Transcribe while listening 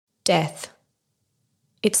death.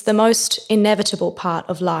 It's the most inevitable part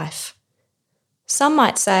of life. Some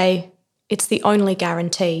might say it's the only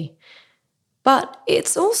guarantee. But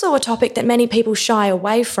it's also a topic that many people shy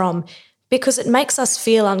away from because it makes us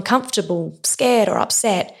feel uncomfortable, scared or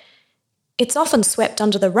upset. It's often swept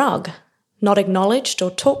under the rug, not acknowledged or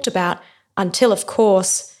talked about until, of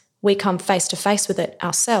course, we come face to face with it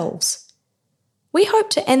ourselves. We hope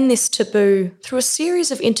to end this taboo through a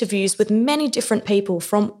series of interviews with many different people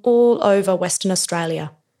from all over Western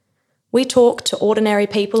Australia. We talk to ordinary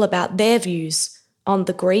people about their views on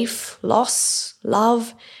the grief, loss,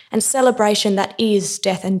 love, and celebration that is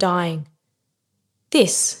death and dying.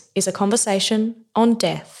 This is a conversation on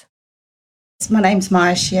death. My name's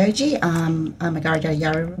Maya Shioji. I'm a Gurridja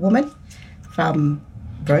Yara woman from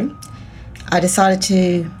Broome. I decided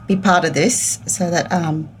to be part of this so that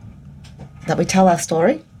we tell our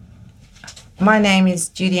story. My name is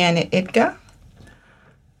Judianna Edgar.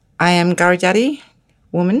 I am Gurridjati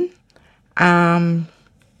woman.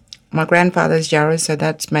 My grandfather's Yarra, so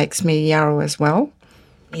that makes me Yarra as well.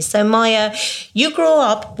 So Maya, you grew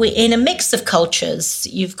up in a mix of cultures.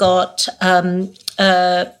 You've got,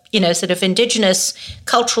 sort of Indigenous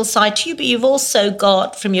cultural side to you, but you've also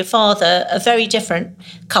got from your father a very different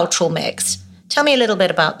cultural mix. Tell me a little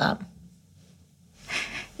bit about that.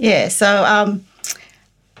 Yeah, so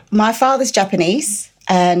my father's Japanese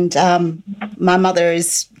and my mother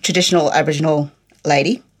is traditional Aboriginal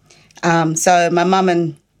lady. So my mum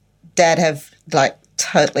and dad have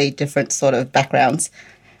totally different sort of backgrounds.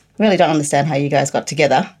 Really don't understand how you guys got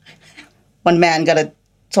together. One man got to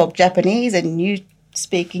talk Japanese and you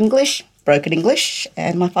speak English, broken English,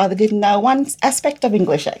 and my father didn't know one aspect of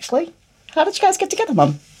English actually. How did you guys get together,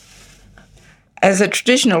 Mum? As a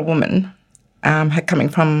traditional woman, coming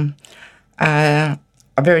from a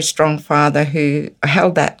very strong father who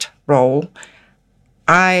held that role,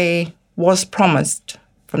 I was promised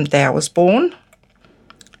from the day I was born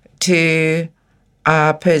to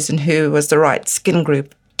a person who was the right skin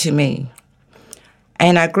group to me.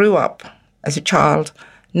 And I grew up as a child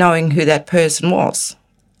knowing who that person was,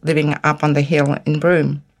 living up on the hill in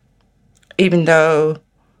Broome. Even though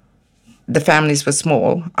the families were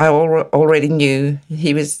small, I already knew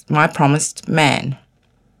he was my promised man.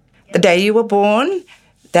 The day you were born,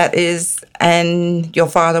 that is, and your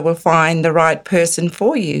father will find the right person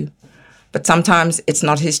for you. But sometimes it's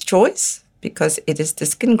not his choice because it is the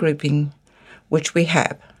skin grouping which we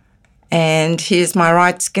have. And he is my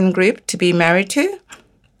right skin group to be married to,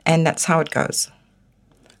 and that's how it goes.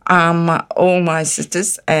 All my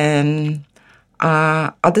sisters are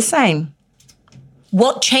the same.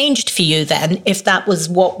 What changed for you then, if that was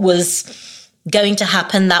what was going to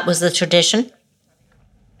happen, that was the tradition?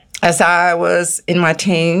 As I was in my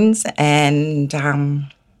teens and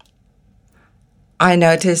I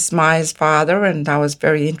noticed Maya's father and I was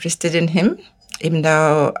very interested in him, even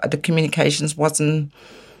though the communications wasn't,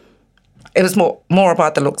 it was more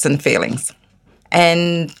about the looks and feelings.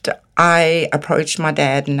 And I approached my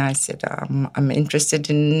dad and I said, I'm interested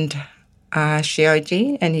in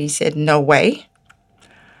Shioji, and he said, no way,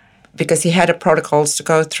 because he had protocols to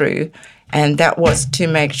go through, and that was to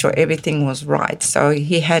make sure everything was right. So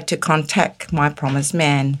he had to contact my promised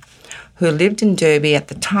man, who lived in Derby at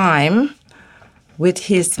the time, with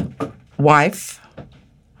his wife.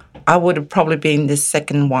 I would have probably been the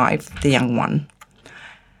second wife, the young one.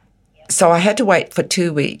 So I had to wait for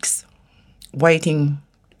 2 weeks, waiting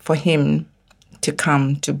for him to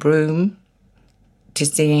come to Broome to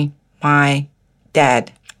see my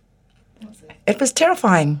dad. It was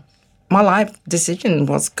terrifying. My life decision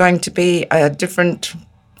was going to be a different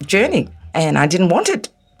journey, and I didn't want it.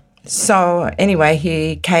 So anyway,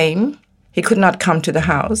 he came. He could not come to the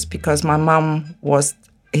house because my mum was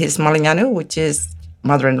his Malinyanu, which is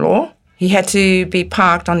mother-in-law. He had to be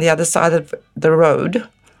parked on the other side of the road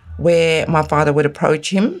where my father would approach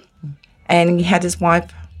him, and he had his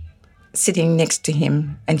wife sitting next to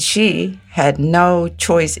him, and she had no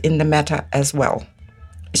choice in the matter as well.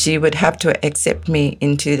 She would have to accept me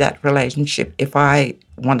into that relationship if I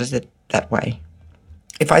wanted it that way.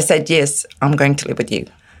 If I said, yes, I'm going to live with you.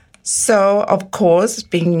 So, of course,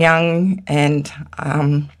 being young and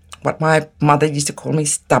what my mother used to call me,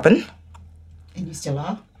 stubborn. And you still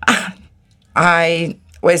are?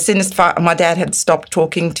 As soon as my dad had stopped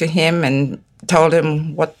talking to him and told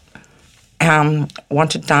him what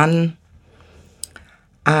wanted done,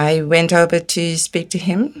 I went over to speak to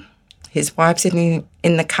him. His wife sitting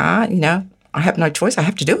in the car, I have no choice. I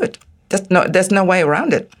have to do it. There's no way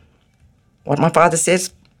around it. What my father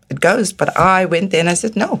says, it goes. But I went there and I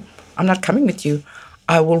said, no, I'm not coming with you.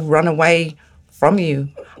 I will run away from you.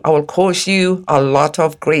 I will cause you a lot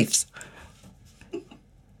of griefs.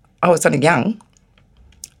 I was only young,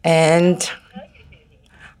 and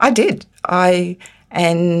I did.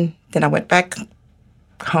 And then I went back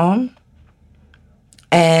home,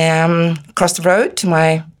 across the road to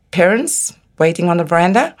my parents, waiting on the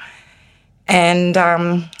veranda. And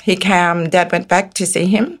he came, Dad went back to see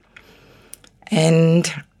him,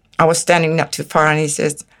 and I was standing not too far, and he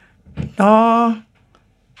says, "No,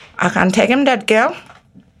 I can't take him, that girl.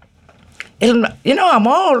 I'm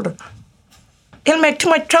old. He'll make too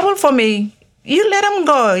much trouble for me. You let him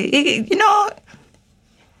go.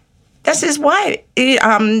 That's his wife.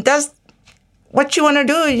 That's what you want to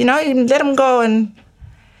do, you let him go." And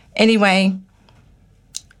anyway,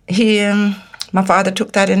 my father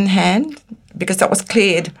took that in hand, because that was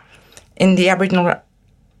cleared in the Aboriginal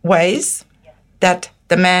ways that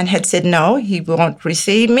the man had said, no, he won't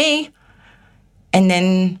receive me. And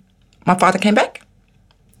then my father came back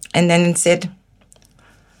and then said,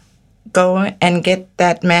 "Go and get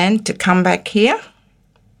that man to come back here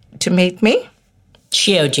to meet me."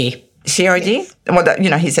 Shioji.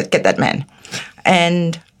 Well, he said, "Get that man."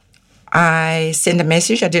 And I sent a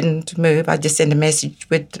message. I didn't move. I just sent a message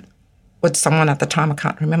with someone at the time. I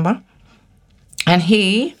can't remember. And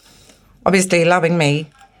he, obviously loving me,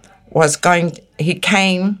 he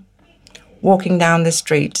came walking down the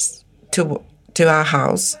streets to our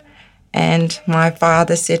house. And my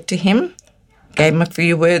father said to him, gave him a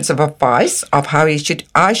few words of advice of how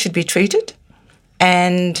I should be treated,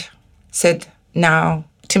 and said, "Now,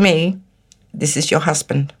 to me, this is your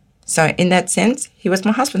husband." So in that sense, he was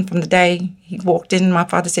my husband from the day he walked in. My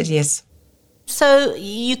father said yes. So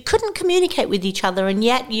you couldn't communicate with each other, and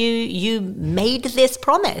yet you made this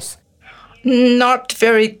promise. Not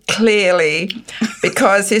very clearly,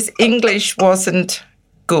 because his English wasn't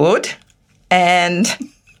good, and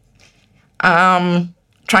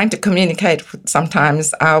trying to communicate,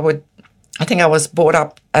 sometimes I think I was brought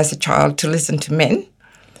up as a child to listen to men,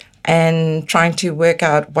 and trying to work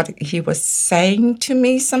out what he was saying to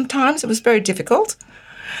me sometimes. It was very difficult.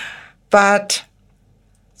 But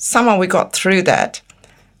somehow we got through that.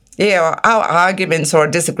 Yeah, our arguments or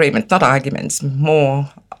disagreements, not arguments, more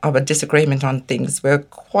of a disagreement on things, were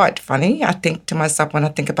quite funny, I think, to myself when I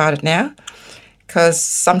think about it now. Because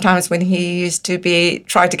sometimes when he used to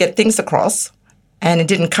try to get things across, and it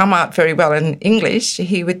didn't come out very well in English,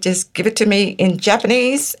 he would just give it to me in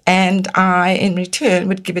Japanese, and I, in return,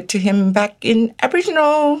 would give it to him back in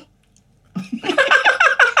Aboriginal.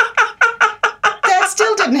 Dad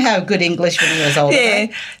still didn't have good English when he was older. Yeah,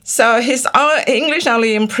 so his English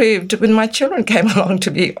only improved when my children came along,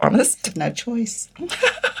 to be honest. No choice.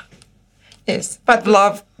 Yes, but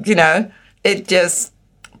love, it just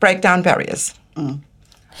break down barriers. Mm.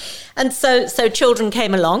 And so children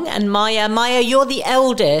came along, and Maya, you're the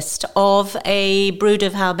eldest of a brood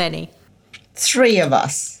of how many? 3 of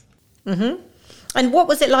us. Mm-hmm. And what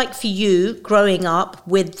was it like for you growing up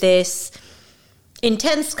with this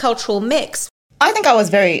intense cultural mix? I think I was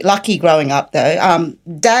very lucky growing up, though.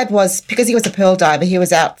 Dad was, because he was a pearl diver, he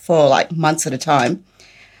was out for months at a time.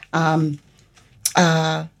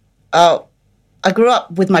 I grew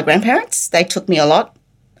up with my grandparents. They took me a lot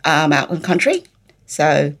out in the country.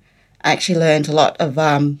 So I actually learned a lot of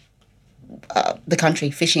the country,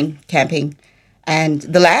 fishing, camping, and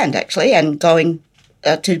the land, actually, and going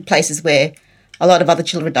to places where a lot of other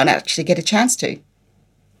children don't actually get a chance to.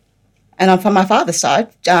 And from my father's side,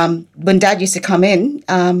 when Dad used to come in,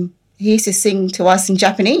 he used to sing to us in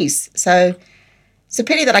Japanese. So it's a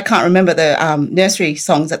pity that I can't remember the nursery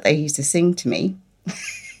songs that they used to sing to me.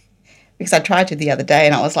 Because I tried to the other day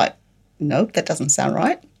and I was like, nope, that doesn't sound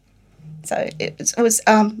right. So it was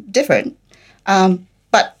different.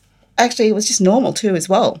 But actually it was just normal too as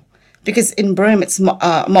well. Because in Broome it's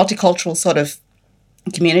a multicultural sort of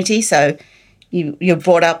community. So you're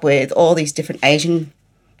brought up with all these different Asian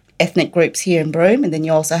ethnic groups here in Broome, and then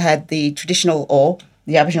you also had the traditional or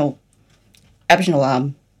the Aboriginal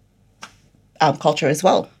culture as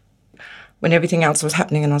well. When everything else was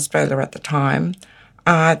happening in Australia at the time,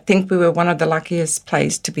 I think we were one of the luckiest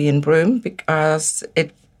places to be in Broome, because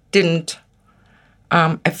it didn't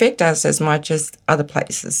affect us as much as other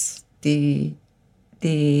places. The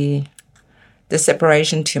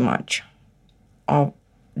separation too much of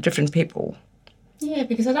different people. Yeah,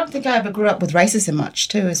 because I don't think I ever grew up with racism much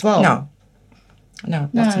too as well. No,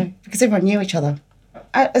 because everyone knew each other.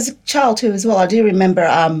 As a child too as well, I do remember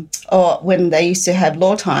when they used to have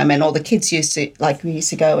law time and all the kids used to, we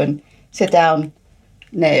used to go and sit down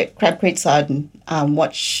near Crab Creek side and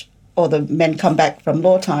watch all the men come back from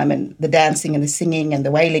law time, and the dancing and the singing and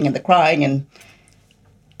the wailing and the crying, and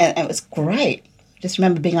it was great. Just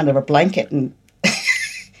remember being under a blanket and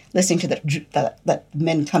listening to that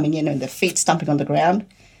men coming in and their feet stumping on the ground.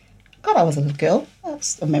 God, I was a little girl.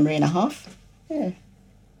 That's a memory and a half. Yeah.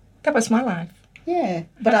 That was my life. Yeah.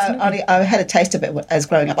 But I had a taste of it as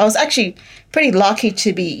growing up. I was actually pretty lucky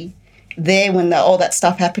to be there when all that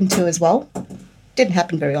stuff happened too as well. Didn't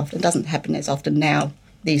happen very often. It doesn't happen as often now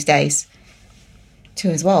these days too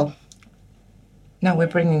as well. No, we're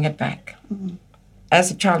bringing it back.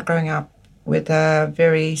 As a child growing up with a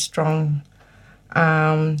very strong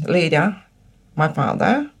leader, my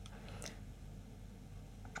father,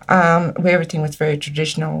 where everything was very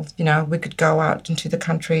traditional. You know, we could go out into the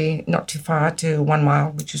country not too far to 1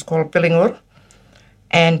 mile, which is called Billingur,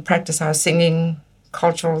 and practice our singing,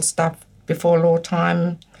 cultural stuff before law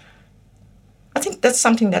time. I think that's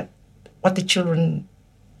something that what the children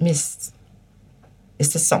miss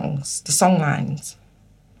is the songs, the song lines.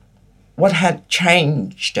 What had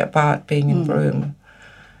changed about being in Broome,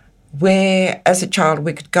 where as a child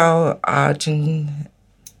we could go out and,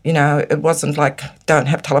 you know, it wasn't like don't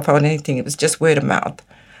have telephone or anything, it was just word of mouth,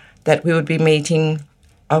 that we would be meeting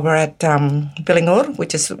over at Billingur,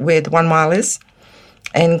 which is where the 1 mile is,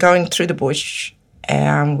 and going through the bush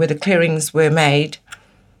where the clearings were made,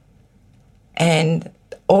 and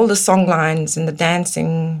all the song lines and the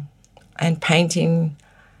dancing and painting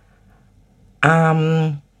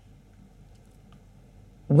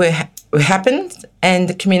happened, and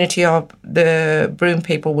the community of the Broome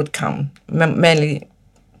people would come, mainly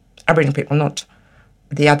Aboriginal people, not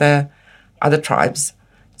the other tribes.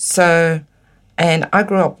 So, and I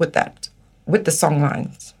grew up with that, with the song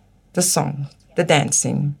lines, the songs, the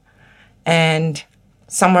dancing, and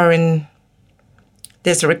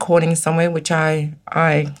there's a recording somewhere which I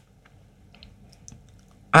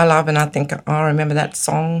love, and I think I remember that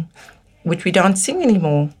song, which we don't sing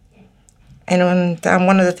anymore. And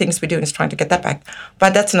one of the things we're doing is trying to get that back.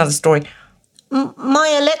 But that's another story.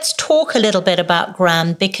 Maya, let's talk a little bit about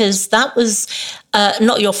Gran, because that was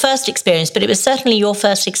not your first experience, but it was certainly your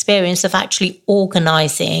first experience of actually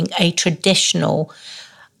organising a traditional,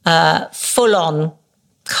 full-on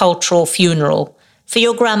cultural funeral for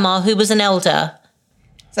your grandma, who was an elder.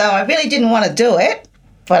 So I really didn't want to do it,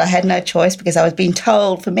 but I had no choice because I was being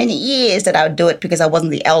told for many years that I would do it because I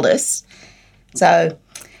wasn't the eldest. So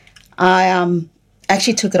I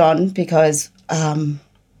actually took it on because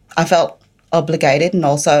I felt obligated, and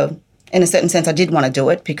also in a certain sense I did want to do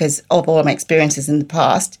it because of all my experiences in the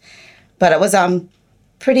past. But it was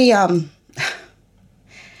pretty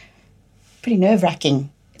nerve-wracking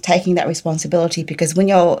taking that responsibility, because when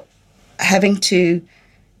you're having to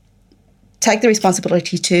take the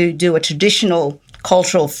responsibility to do a traditional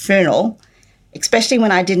cultural funeral, especially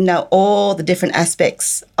when I didn't know all the different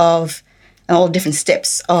aspects of and all the different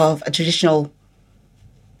steps of a traditional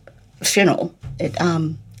funeral, it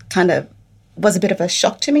kind of was a bit of a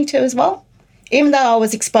shock to me too as well. Even though I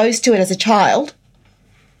was exposed to it as a child,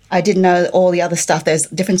 I didn't know all the other stuff. There's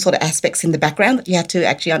different sort of aspects in the background that you had to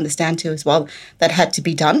actually understand too as well that had to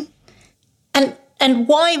be done. And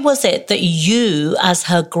why was it that you, as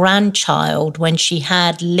her grandchild, when she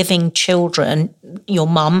had living children, your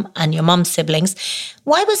mum and your mum's siblings,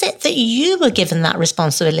 why was it that you were given that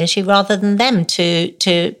responsibility rather than them to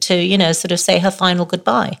sort of say her final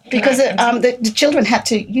goodbye? Because the children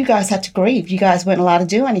you guys had to grieve. You guys weren't allowed to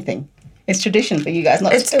do anything. It's tradition for you guys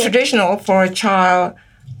not to do it. It's traditional for a child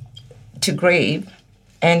to grieve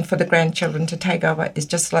and for the grandchildren to take over. It's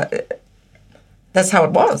just like, that's how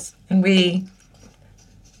it was. And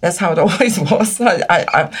that's how it always was.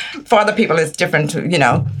 For other people, it's different, you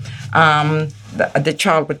know. The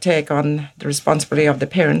child would take on the responsibility of the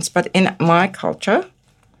parents. But in my culture,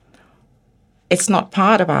 it's not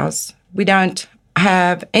part of us. We don't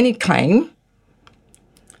have any claim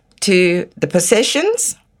to the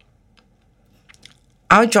possessions.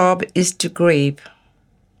 Our job is to grieve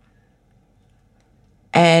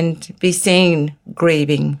and be seen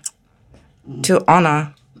grieving, to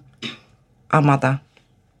honour our mother.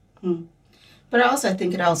 But I also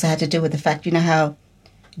think it also had to do with the fact, you know, how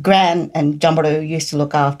Gran and Jambaru used to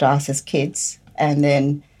look after us as kids, and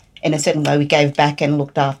then in a certain way we gave back and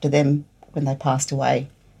looked after them when they passed away.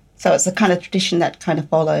 So it's a kind of tradition that kind of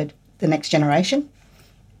followed the next generation.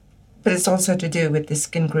 But it's also to do with the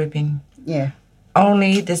skin grouping. Yeah.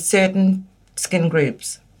 Only the certain skin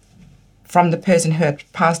groups from the person who had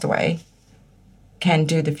passed away can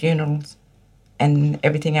do the funerals and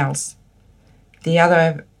everything else. The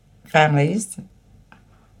other families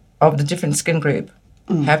of the different skin group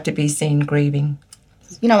have to be seen grieving.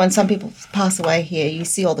 You know, when some people pass away here, you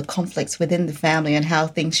see all the conflicts within the family and how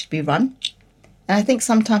things should be run. And I think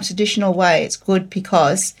sometimes traditional way it's good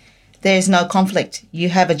because there's no conflict. You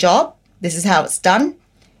have a job. This is how it's done.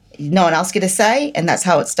 No one else get a say, and that's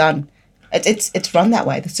how it's done. It's run that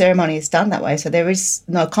way. The ceremony is done that way, so there is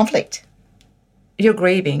no conflict. You're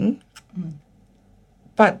grieving,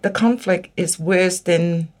 but the conflict is worse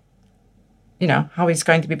than, how he's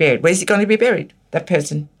going to be buried. Where's he going to be buried, that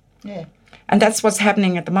person? Yeah. And that's what's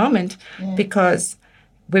happening at the moment because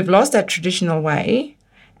we've lost that traditional way,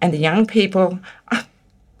 and the young people,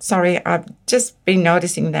 I've just been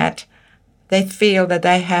noticing that they feel that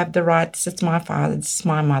they have the right, this is my father, this is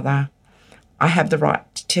my mother, I have the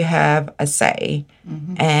right to have a say.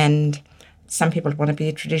 Mm-hmm. And some people want to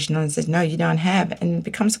be traditional and say, no, you don't have. And it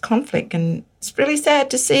becomes a conflict. And it's really sad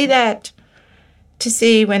to see that, to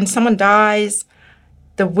see when someone dies,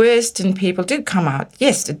 the worst in people do come out.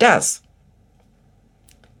 Yes, it does.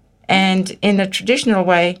 And in a traditional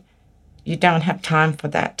way, you don't have time for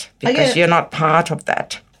that because you're not part of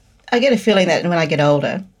that. I get a feeling that when I get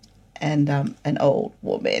older, and an old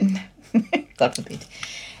woman, God forbid,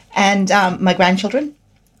 and my grandchildren,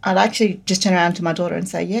 I'd actually just turn around to my daughter and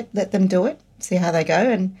say, yep, let them do it, see how they go.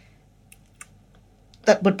 And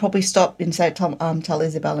that would probably stop and say, tell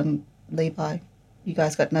Isabel and Levi, you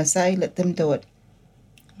guys got no say, let them do it.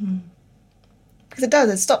 Because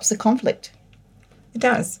it stops the conflict. It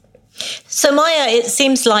does. So, Maya, it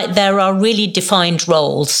seems like there are really defined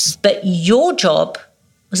roles, but your job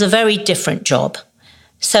was a very different job.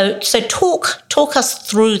 So talk us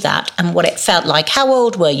through that and what it felt like. How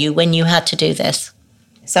old were you when you had to do this?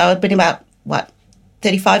 So I'd been about,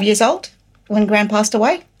 35 years old when Gran passed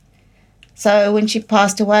away. So when she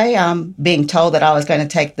passed away, being told that I was going to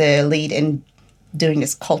take the lead in doing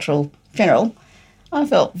this cultural funeral, I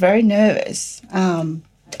felt very nervous.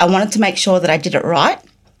 I wanted to make sure that I did it right.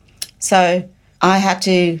 So I had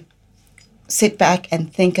to sit back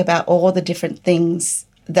and think about all the different things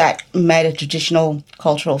that made a traditional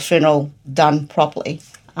cultural funeral done properly.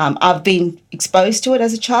 I've been exposed to it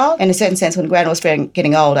as a child. In a certain sense, when Gran was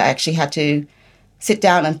getting old, I actually had to sit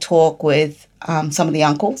down and talk with some of the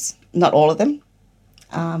uncles, not all of them.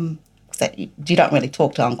 That you don't really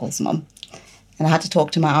talk to uncles, Mum. And I had to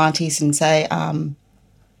talk to my aunties and say,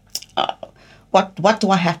 what do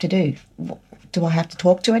I have to do? Do I have to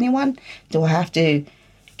talk to anyone? Do I have to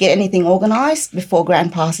get anything organised before Gran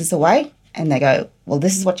passes away? And they go, well,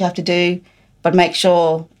 this is what you have to do, but make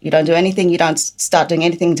sure you don't do anything, you don't start doing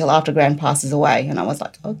anything until after Gran passes away. And I was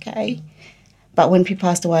like, okay. But when she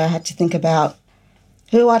passed away, I had to think about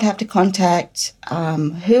who I'd have to contact,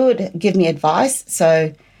 who would give me advice.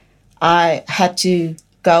 So I had to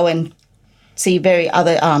go and see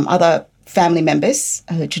other family members,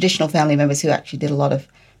 traditional family members who actually did a lot of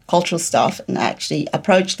cultural stuff, and actually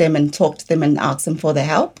approach them and talk to them and ask them for their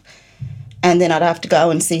help. And then I'd have to go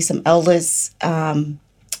and see some elders in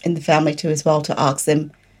the family too as well to ask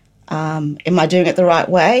them, am I doing it the right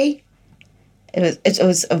way? It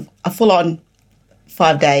was a full-on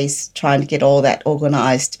 5 days trying to get all that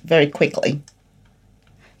organised very quickly,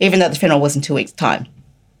 even though the funeral was in 2 weeks' time.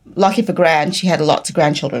 Lucky for Gran, she had lots of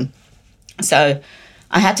grandchildren. So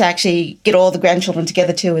I had to actually get all the grandchildren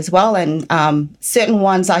together too as well, and certain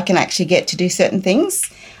ones I can actually get to do certain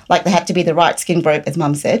things, like they had to be the right skin group, as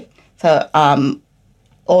Mum said. So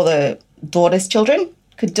all the daughters' children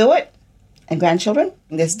could do it, and grandchildren.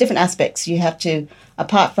 And there's different aspects you have to,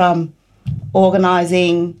 apart from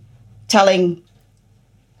organising, telling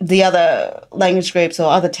the other language groups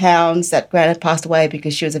or other towns that Gran had passed away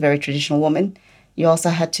because she was a very traditional woman. You also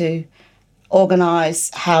had to organise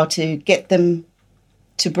how to get them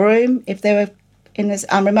to Broome if they were in this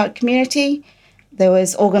remote community. There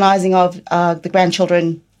was organising of the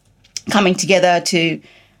grandchildren coming together to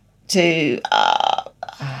the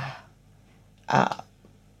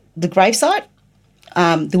gravesite.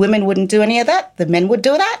 The women wouldn't do any of that. The men would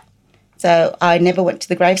do that. So I never went to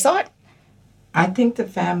the gravesite. I think the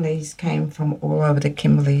families came from all over the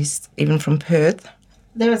Kimberleys, even from Perth.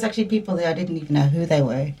 There was actually people there I didn't even know who they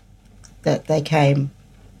were, that they came,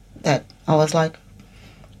 that I was like,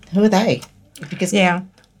 who are they? Because Gran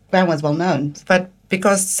was well known. But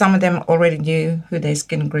because some of them already knew who their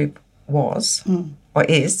skin group was, or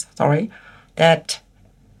is, that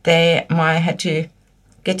they might had to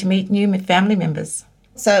get to meet new family members.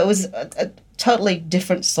 So it was a totally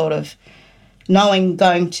different sort of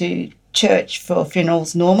going to church for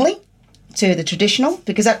funerals normally to the traditional,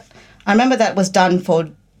 because I remember that was done for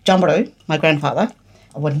Jambaru, my grandfather,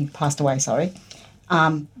 when he passed away,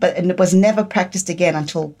 but it was never practiced again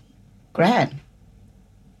until Gran.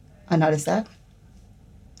 I noticed that.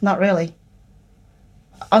 Not really.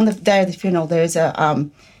 On the day of the funeral, there's a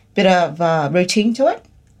bit of routine to it.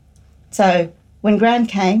 So when Gran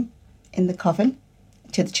came in the coffin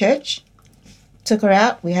to the church, took her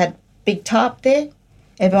out. We had big tarp there.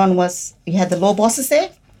 You had the law bosses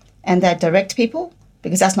there, and they'd direct people,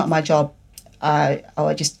 because that's not my job. I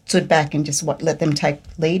just stood back and just let them take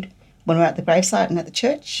lead when we were at the gravesite and at the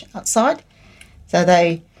church outside. So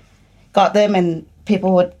they got them, and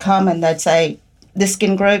people would come and they'd say, this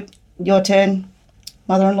skin group, your turn,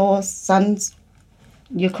 mother-in-laws, sons,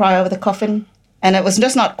 you cry over the coffin. And it was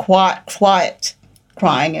just not quiet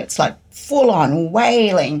crying. It's like full-on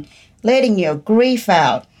wailing, letting your grief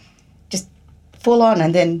out, just full-on.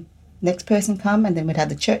 And then next person come, and then we'd have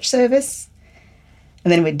the church service.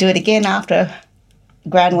 And then we'd do it again after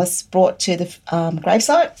Gran was brought to the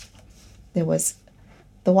gravesite. There was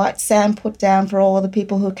the white sand put down for all the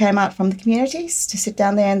people who came out from the communities to sit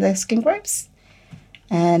down there in the skin groups.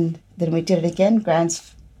 And then we did it again.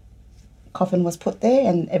 Gran's coffin was put there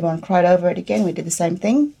and everyone cried over it again. We did the same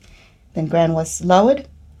thing. Then Gran was lowered.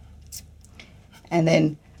 And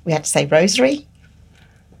then we had to say rosary.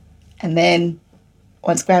 And then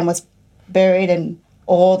once Gran was buried and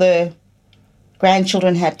all the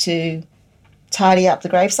grandchildren had to tidy up the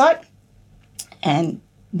gravesite, and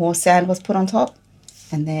more sand was put on top,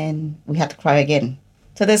 and then we had to cry again.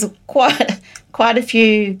 So there's quite a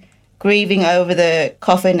few grieving over the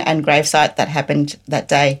coffin and gravesite that happened that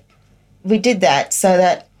day. We did that so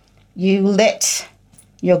that you let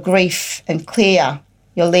your grief and clear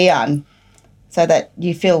your lian so that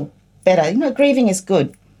you feel better. You know, grieving is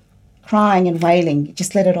good. Crying and wailing,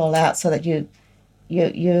 just let it all out so that you're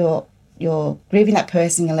grieving that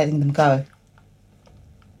person and letting them go.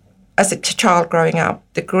 As a child growing up,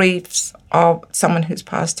 the griefs of someone who's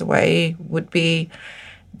passed away would be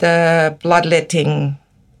the bloodletting,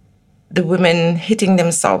 the women hitting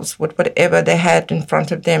themselves with whatever they had in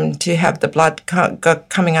front of them to have the blood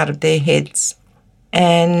coming out of their heads,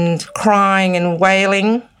 and crying and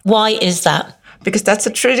wailing. Why is that? Because that's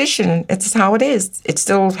a tradition. It's how it is. It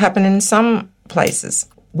still happens in some places.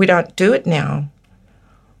 We don't do it now.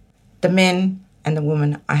 The men and the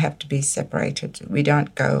women have to be separated. We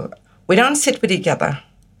don't sit with each other.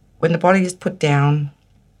 When the body is put down,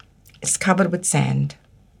 it's covered with sand.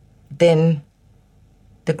 Then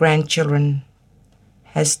the grandchildren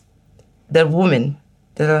the women,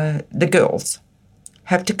 the girls,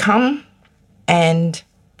 have to come and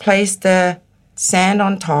place the sand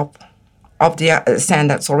on top of the sand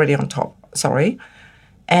that's already on top,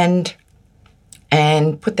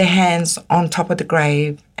 and put their hands on top of the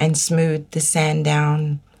grave and smooth the sand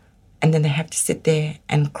down, and then they have to sit there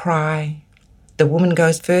and cry. The woman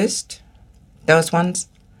goes first, those ones,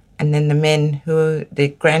 and then the men who are the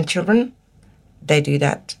grandchildren, they do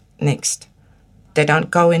that next. They don't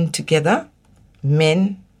go in together.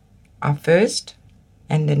 Men are first,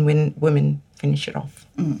 and then women finish it off.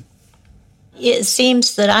 Mm. It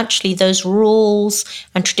seems that actually those rules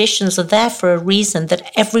and traditions are there for a reason,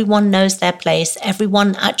 that everyone knows their place,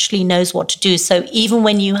 everyone actually knows what to do. So even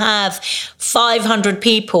when you have 500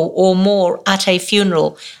 people or more at a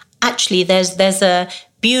funeral, actually there's a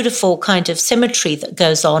beautiful kind of symmetry that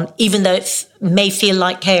goes on, even though it may feel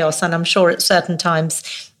like chaos. And I'm sure at certain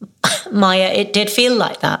times, Maya, it did feel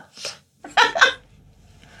like that.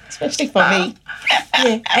 Especially for me.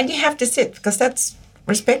 Yeah, and you have to sit, because that's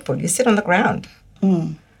respectful. You sit on the ground.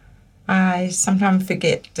 Mm. I sometimes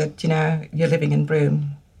forget that, you're living in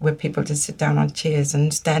Broome, where people just sit down on chairs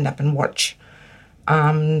and stand up and watch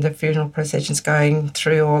the funeral processions going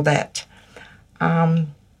through all that.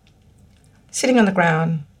 Sitting on the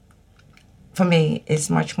ground, for me, is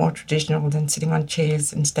much more traditional than sitting on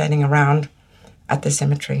chairs and standing around at the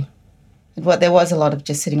cemetery. There was a lot of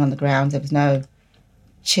just sitting on the ground. There was no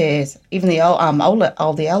chairs. Even the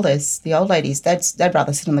elders, the old ladies, they'd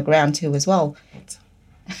rather sit on the ground too as well.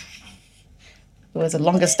 It was the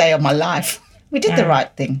longest day of my life. We did the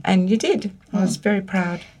right thing. And you did. I was very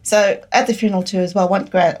proud. So at the funeral too as well,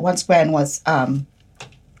 once Gran was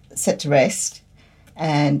set to rest,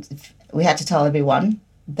 and we had to tell everyone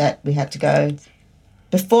that we had to go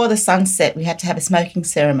before the sunset. We had to have a smoking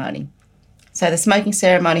ceremony. So the smoking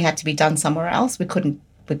ceremony had to be done somewhere else. We can't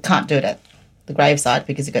do it at the gravesite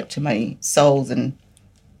because you've got too many souls and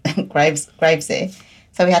graves there.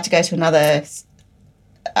 So we had to go to another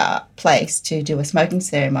place to do a smoking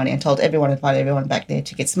ceremony, and invited everyone back there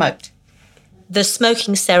to get smoked. The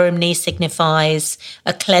smoking ceremony signifies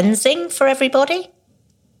a cleansing for everybody?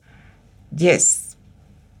 Yes.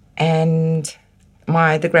 And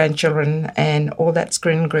the grandchildren and all that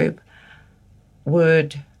screen group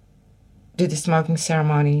would do the smoking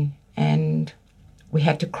ceremony, and we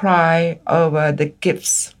had to cry over the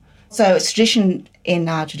gifts. So it's tradition in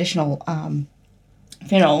our traditional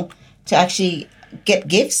funeral to actually get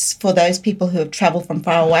gifts for those people who have travelled from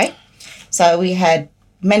far away. So we had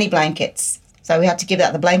many blankets. So we had to give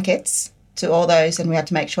out the blankets to all those, and we had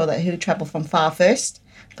to make sure that who travelled from far first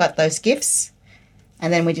got those gifts.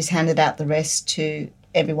 And then we just handed out the rest to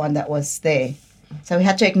everyone that was there. So we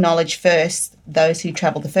had to acknowledge first those who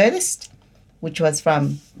travelled the furthest, which was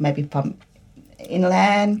from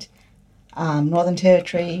inland, Northern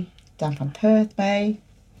Territory, down from Perth Bay,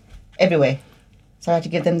 everywhere. So I had to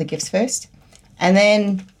give them the gifts first. And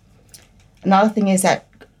then another thing is that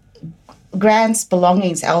Gran's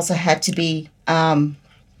belongings also had to be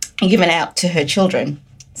given out to her children.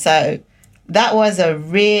 So that was a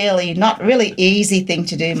not really easy thing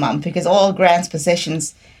to do, Mum, because all Gran's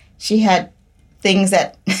possessions, she had things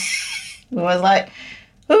that was like,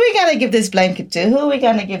 who are we going to give this blanket to? Who are we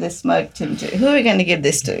going to give this smoke tin to? Who are we going to give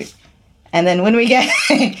this to? And then when we gave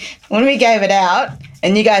it out,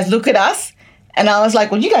 and you guys look at us, and I was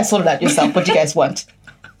like, well, you guys sort it out yourself. What do you guys want?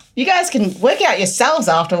 You guys can work out yourselves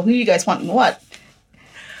after who you guys want and what.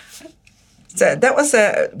 So that was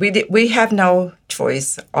we have no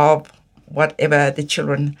choice of whatever the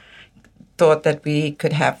children thought that we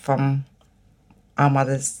could have from our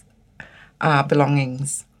mother's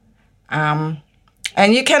belongings. And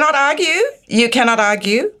you cannot argue. You cannot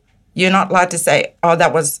argue. You're not allowed to say, oh,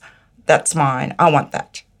 that's mine. I want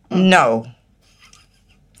that. No.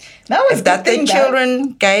 If that the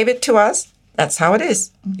children gave it to us, that's how it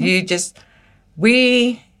is. Mm-hmm.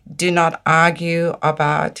 We do not argue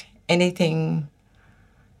about anything.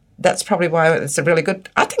 That's probably why I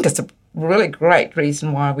think it's a really great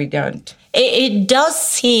reason why we don't. It does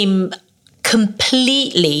seem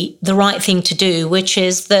completely the right thing to do, which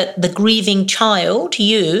is that the grieving child,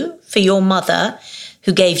 you, for your mother,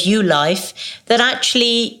 who gave you life, that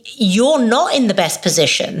actually you're not in the best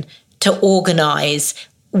position to organise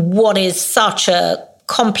what is such a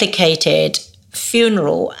complicated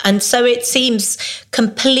funeral. And so it seems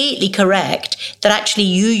completely correct that actually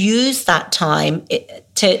you use that time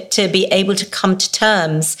to be able to come to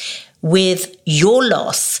terms with your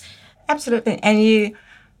loss. Absolutely. And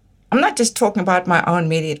I'm not just talking about my own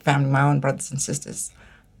immediate family, my own brothers and sisters.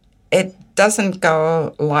 It doesn't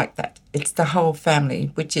go like that. It's the whole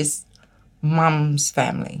family, which is Mum's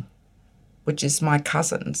family, which is my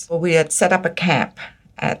cousins. We had set up a camp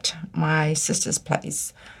at my sister's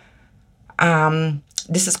place.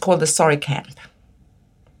 This is called the Sorry Camp.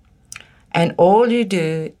 And all you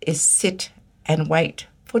do is sit and wait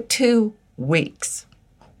for 2 weeks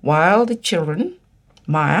while the children,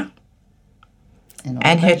 Maya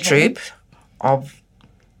and her troop of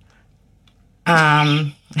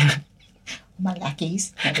my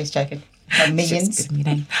lackeys, I'm just joking, my minions.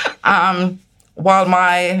 While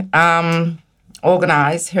my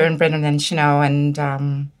organise, her and Brendan and Chanel and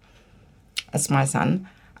that's my son,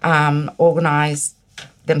 organise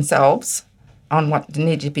themselves on what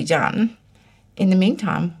needed to be done. In the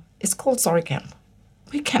meantime, it's called Sorry Camp.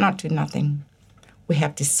 We cannot do nothing. We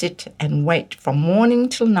have to sit and wait from morning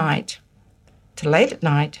till night, till late at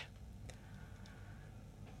night,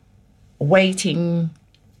 waiting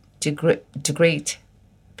to greet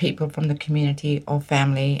people from the community or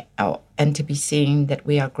family and to be seen that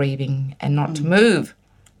we are grieving and not to move.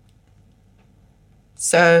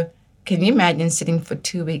 So can you imagine sitting for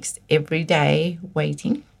 2 weeks every day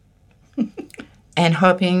waiting and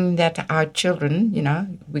hoping that our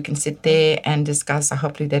children, we can sit there and discuss,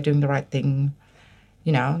 hopefully they're doing the right thing.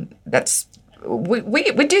 That's, we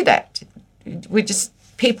do that. We're just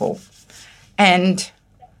people. And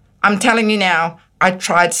I'm telling you now, I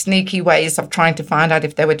tried sneaky ways of trying to find out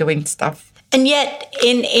if they were doing stuff. And yet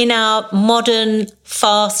in our modern,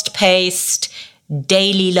 fast-paced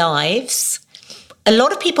daily lives, a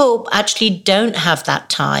lot of people actually don't have that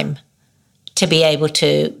time to be able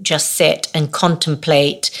to just sit and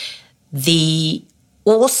contemplate the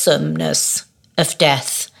awesomeness of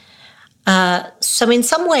death. So in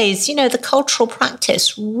some ways, the cultural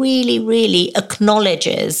practice really, really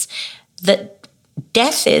acknowledges that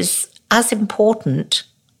death is as important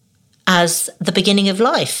as the beginning of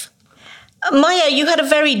life. Maya, you had a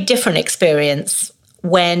very different experience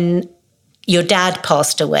when your dad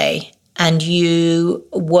passed away and you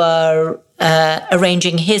were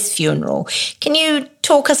arranging his funeral. Can you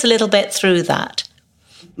talk us a little bit through that?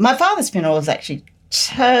 My father's funeral was actually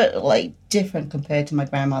totally different compared to my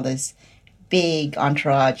grandmother's big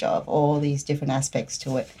entourage of all these different aspects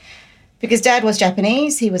to it. Because Dad was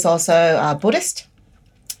Japanese, he was also Buddhist.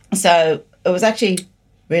 So it was actually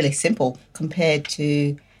really simple compared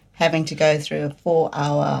to having to go through a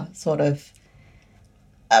 4-hour sort of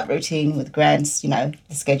routine with Grand's, the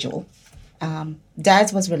schedule.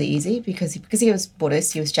 Dad's was really easy because he was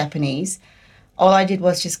Buddhist, he was Japanese. all I did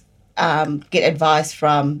was just get advice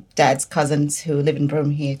from Dad's cousins who live in Broome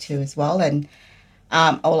here too as well. And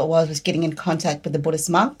all it was getting in contact with the Buddhist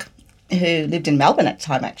monk who lived in Melbourne at the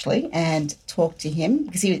time, actually, and talked to him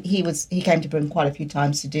because he came to Broome quite a few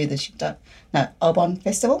times to do the Obon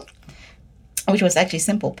festival, which was actually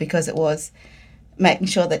simple because it was making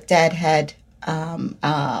sure that Dad had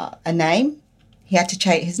a name. He had to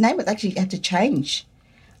change his name. Had to change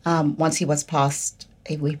once he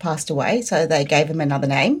passed away. So they gave him another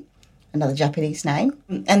name, another Japanese name.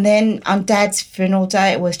 And then on Dad's funeral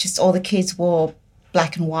day, it was just all the kids wore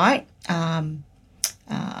black and white. And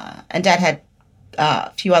Dad had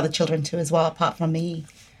a few other children too as well, apart from me,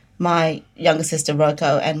 my younger sister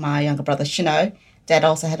Roko and my younger brother Shino. Dad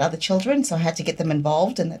also had other children, so I had to get them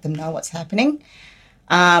involved and let them know what's happening.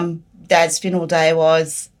 Dad's funeral day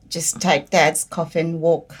was just take Dad's coffin,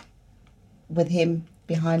 walk with him,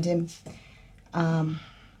 behind him, and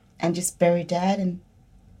just bury Dad. And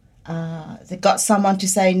they got someone to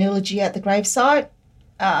say an eulogy at the gravesite.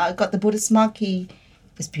 Got the Buddhist monk. He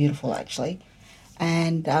was beautiful, actually.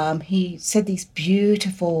 And he said these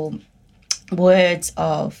beautiful words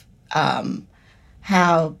of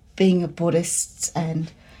how being a Buddhist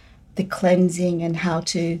and the cleansing and how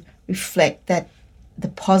to reflect that the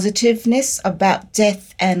positiveness about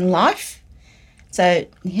death and life. So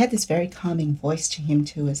he had this very calming voice to him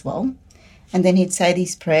too as well. And then he'd say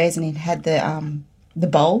these prayers and he'd had the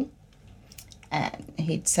bowl and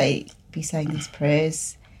he'd be saying these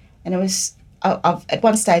prayers. And it was, at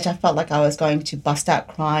one stage I felt like I was going to bust out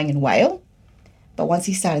crying and wail. But once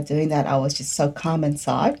he started doing that, I was just so calm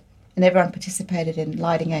inside. And everyone participated in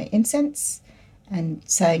lighting an incense and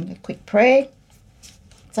saying a quick prayer.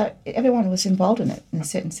 So everyone was involved in it in a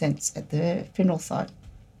certain sense at the funeral site.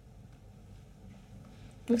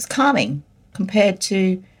 It was calming compared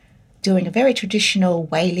to doing a very traditional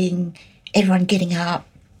wailing, everyone getting up,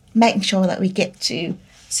 making sure that we get to a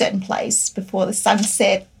certain place before the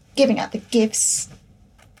sunset, giving out the gifts.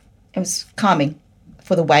 It was calming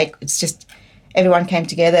for the wake. It's just everyone came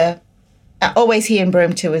together. Always here in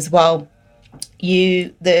Broome too as well.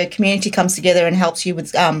 The community comes together and helps you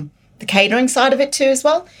with the catering side of it too as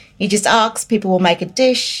well. You just ask, people will make a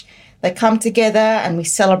dish, they come together and we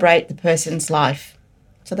celebrate the person's life.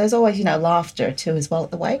 So there's always, laughter too as well at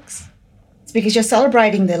the wakes. It's because you're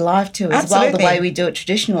celebrating their life too as well, the way we do it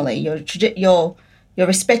traditionally. You're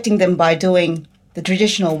respecting them by doing the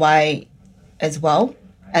traditional way as well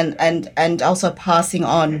and also passing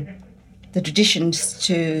on the traditions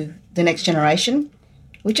to the next generation,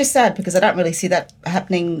 which is sad because I don't really see that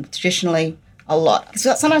happening traditionally a lot.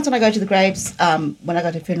 So sometimes when I go to the graves, when I go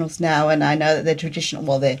to funerals now and I know that they're traditional,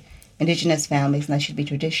 well, they're Indigenous families and they should be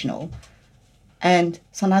traditional. And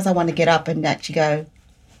sometimes I want to get up and actually go,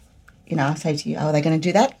 I say to you, are they going to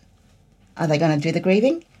do that? Are they going to do the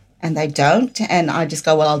grieving? And they don't. And I just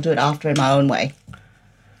go, well, I'll do it after in my own way.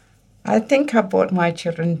 I think I brought my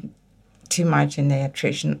children too much in their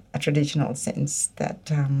traditional sense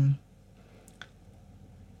that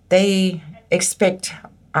they expect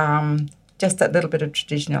just that little bit of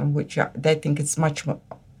traditional, which they think is much more,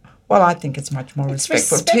 well, I think it's much more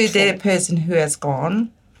respectful to the person who has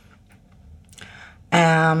gone.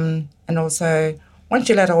 And also, once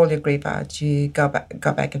you let all your grief out, you go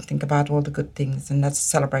back and think about all the good things, and that's a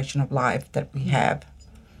celebration of life that we have.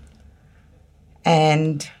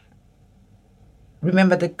 And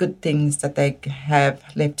remember the good things that they have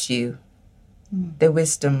left you, their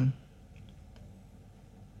wisdom.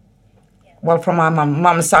 Well, from my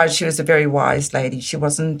mum's side, she was a very wise lady. She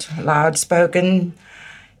wasn't loud-spoken.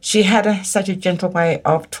 She had such a gentle way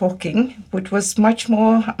of talking, which was much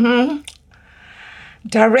more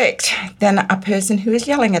direct than a person who is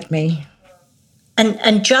yelling at me.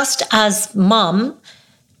 And just as Mum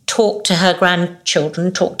talked to her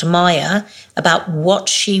grandchildren, talked to Maya about what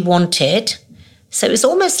she wanted, so it was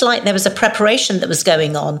almost like there was a preparation that was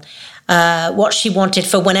going on, what she wanted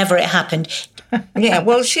for whenever it happened. Yeah,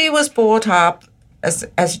 well, she was brought up as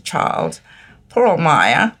a child, poor old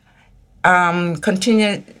Maya,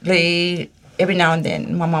 continually, every now and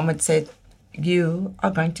then, my mum would say, you are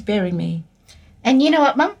going to bury me. And you know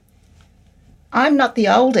what, Mum? I'm not the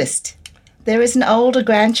oldest. There is an older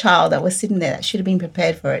grandchild that was sitting there that should have been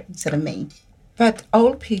prepared for it instead of me. But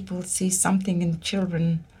old people see something in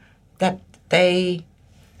children that they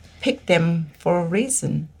pick them for a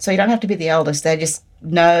reason. So you don't have to be the eldest. They just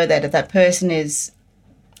know that that person is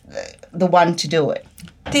the one to do it.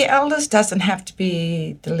 The eldest doesn't have to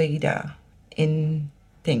be the leader in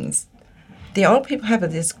things. The old people have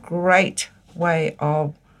this great way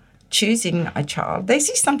of choosing a child. They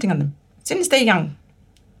see something on them as soon as they're young.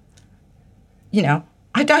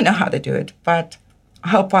 I don't know how they do it, but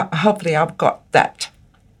hopefully I've got that.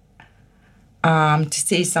 To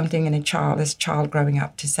see something in a child, as a child growing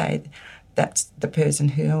up, to say that's the person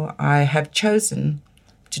who I have chosen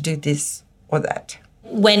to do this or that.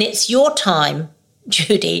 When it's your time,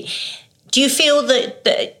 Judy, do you feel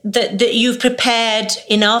that you've prepared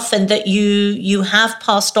enough and that you have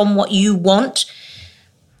passed on what you want?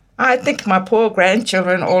 I think my poor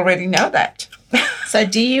grandchildren already know that. So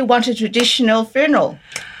do you want a traditional funeral?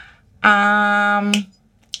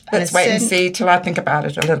 Let's wait and see till I think about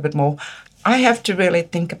it a little bit more. I have to really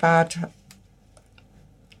think about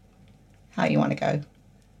how you want to go.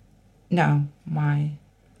 No, my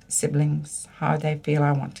siblings, how they feel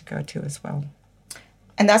I want to go to as well.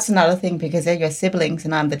 And that's another thing, because they're your siblings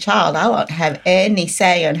and I'm the child. I won't have any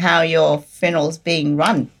say on how your funeral's being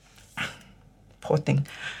run. Poor thing.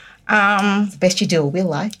 It's the best you do,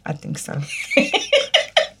 will I? I think so.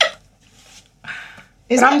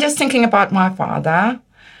 But I'm just thinking about my father.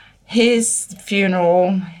 His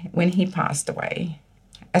funeral, when he passed away,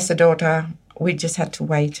 as a daughter, we just had to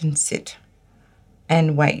wait and sit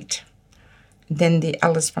and wait. Then the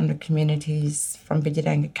elders from the communities from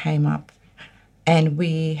Bidyadanga came up, and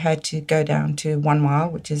we had to go down to 1 Mile,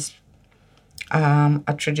 which is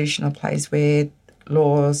a traditional place where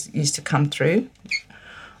laws used to come through,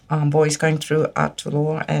 boys going through out to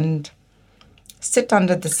law, and sit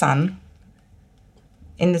under the sun,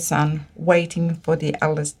 in the sun, waiting for the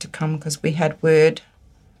elders to come, because we had word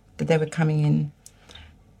that they were coming in.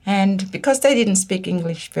 And because they didn't speak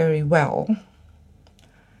English very well,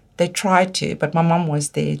 they tried to, but my mum was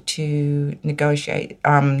there to negotiate,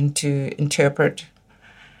 to interpret.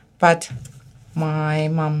 But my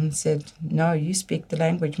mum said, no, you speak the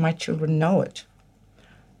language, my children know it.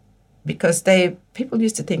 Because people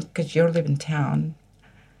used to think, because you live in town,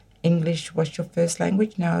 English was your first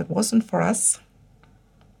language. No, it wasn't for us.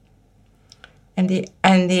 And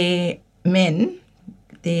the men,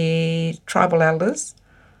 the tribal elders,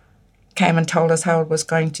 came and told us how it was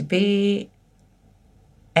going to be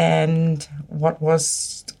and what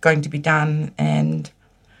was going to be done. And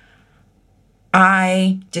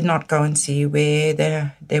I did not go and see where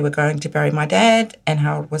they were going to bury my dad and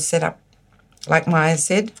how it was set up. Like Maya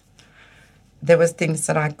said, there was things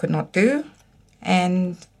that I could not do,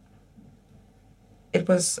 and it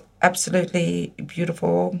was absolutely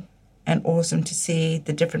beautiful and awesome to see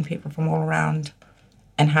the different people from all around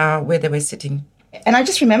and where they were sitting. And I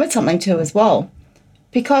just remembered something too as well.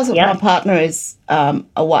 Because my partner is a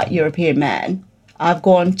white European man, I've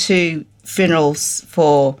gone to funerals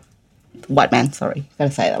for white men, sorry, got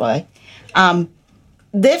to say it that way.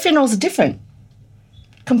 Their funerals are different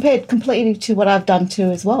compared completely to what I've done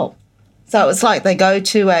too as well. So it's like they go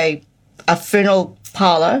to a funeral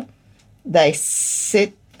parlour, they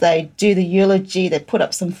sit, they do the eulogy, they put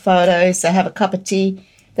up some photos, they have a cup of tea.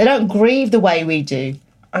 They don't grieve the way we do.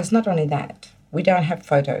 It's not only that. We don't have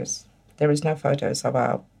photos. There is no photos of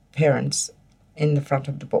our parents in the front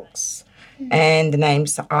of the books. And the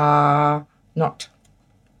names are not,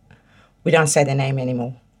 we don't say their name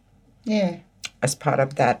anymore. Yeah. As part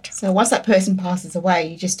of that. So once that person passes away,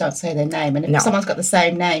 you just don't say their name. And if someone's got the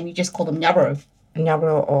same name, you just call them Nyabro.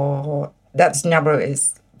 Nyabro, or that's Nyabro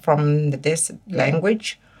is from the Desert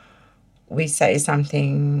language. We say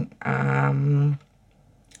something,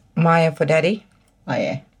 Maya for daddy. Oh,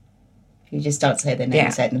 yeah. You just don't say their name. Yeah,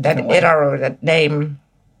 say it in a that different way. Iraro, that name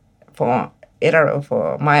for Iraro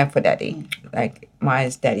for Maya for daddy. Like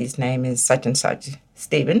Maya's daddy's name is such and such,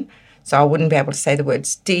 Stephen. So I wouldn't be able to say the word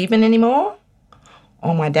Stephen anymore,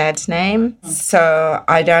 or my dad's name. So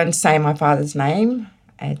I don't say my father's name.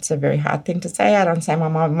 It's a very hard thing to say. I don't say my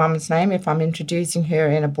mum's name. If I'm introducing her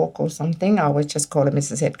in a book or something, I would just call her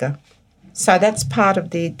Mrs. Edgar. So that's part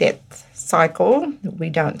of the death cycle that we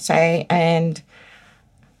don't say. And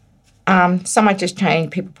some I just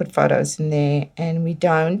change. People put photos in there, and we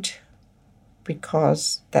don't,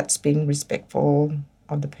 because that's being respectful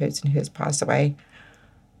of the person who has passed away.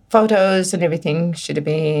 Photos and everything should have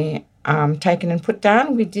been taken and put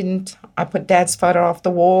down. We didn't. I put Dad's photo off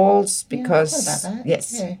the walls because... Yeah, I thought about that.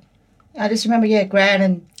 Yes. Yeah. I just remember, Gran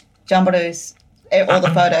and Jambaru's, all the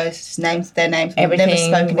photos, their names were never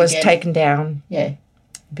spoken everything was again. taken down. Yeah.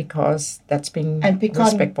 Because that's being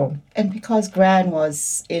because, respectful. And because Gran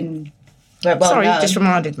was in... Well, Sorry, known, you just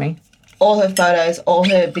reminded me. all her photos, all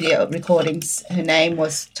her video recordings, her name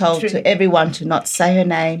was told to everyone to not say her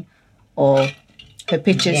name or her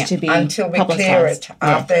pictures to be until we publicised. clear it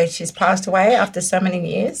after she's passed away, after so many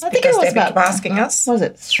years. I think it was they about keep asking us. What was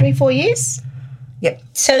it, 3-4 years? Yep.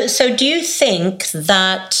 So do you think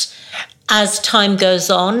that as time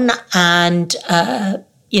goes on and,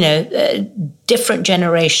 different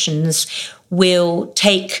generations will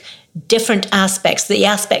take different aspects, the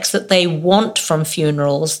aspects that they want from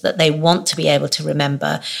funerals, that they want to be able to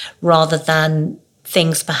remember, rather than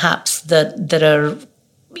things perhaps that are,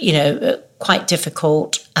 quite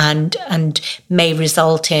difficult and may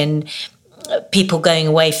result in people going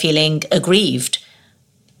away feeling aggrieved.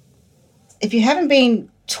 If you haven't been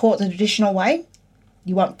taught the traditional way,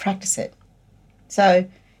 you won't practice it. So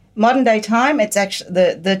modern day time, it's actually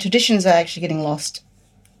the traditions are actually getting lost.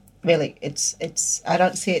 Really, it's I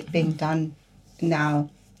don't see it being done now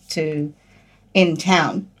in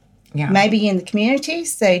town. Yeah. Maybe in the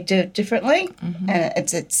communities they do it differently,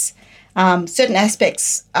 and it's certain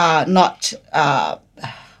aspects are not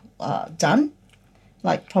done,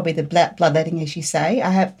 like probably the bloodletting, as you say.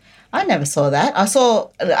 I never saw that. I saw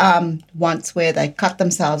once where they cut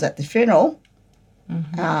themselves at the funeral,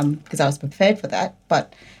 because I was prepared for that.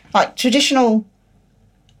 But like traditional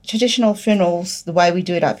funerals, the way we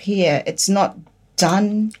do it up here, it's not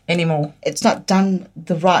done anymore. It's not done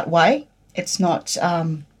the right way. It's not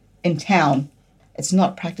in town. It's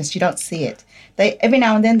not practiced. You don't see it. They every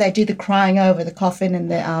now and then they do the crying over the coffin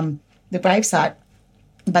and the gravesite,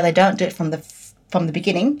 but they don't do it from the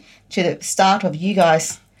beginning to the start of you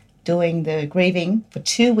guys doing the grieving for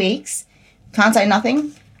 2 weeks. Can't say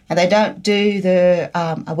nothing, and they don't do the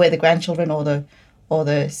where the grandchildren or the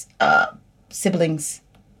siblings,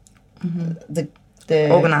 the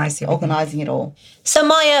organising it all. So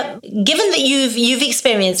Maya, given that you've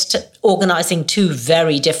experienced organising 2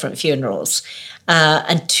 very different funerals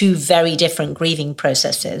and 2 very different grieving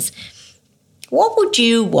processes, what would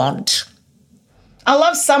you want? I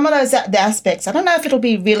love some of those the aspects. I don't know if it'll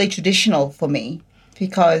be really traditional for me,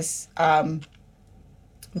 because it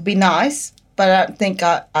would be nice, but I don't think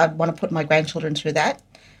I'd want to put my grandchildren through that.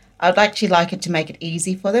 I'd actually like it to make it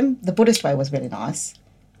easy for them. The Buddhist way was really nice.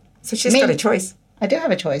 So she's got a choice. I do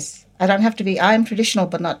have a choice. I don't have to be... I am traditional,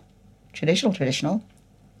 but not traditional,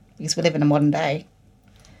 because we live in a modern day.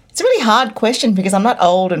 It's a really hard question because I'm not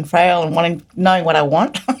old and frail and knowing what I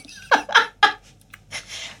want.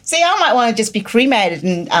 See, I might want to just be cremated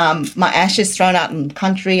and my ashes thrown out in the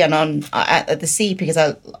country and at the sea, because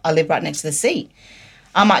I live right next to the sea.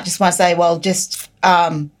 I might just want to say, well, just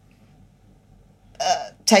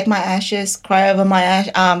take my ashes, cry over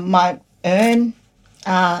my urn,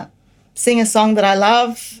 sing a song that I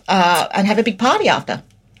love, and have a big party after.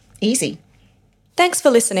 Easy. Thanks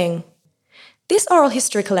for listening. This oral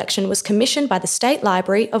history collection was commissioned by the State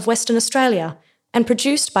Library of Western Australia and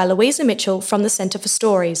produced by Louisa Mitchell from the Centre for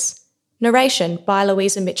Stories. Narration by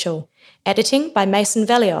Louisa Mitchell. Editing by Mason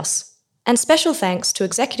Velios. And special thanks to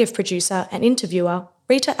executive producer and interviewer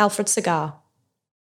Rita Alfred Segar.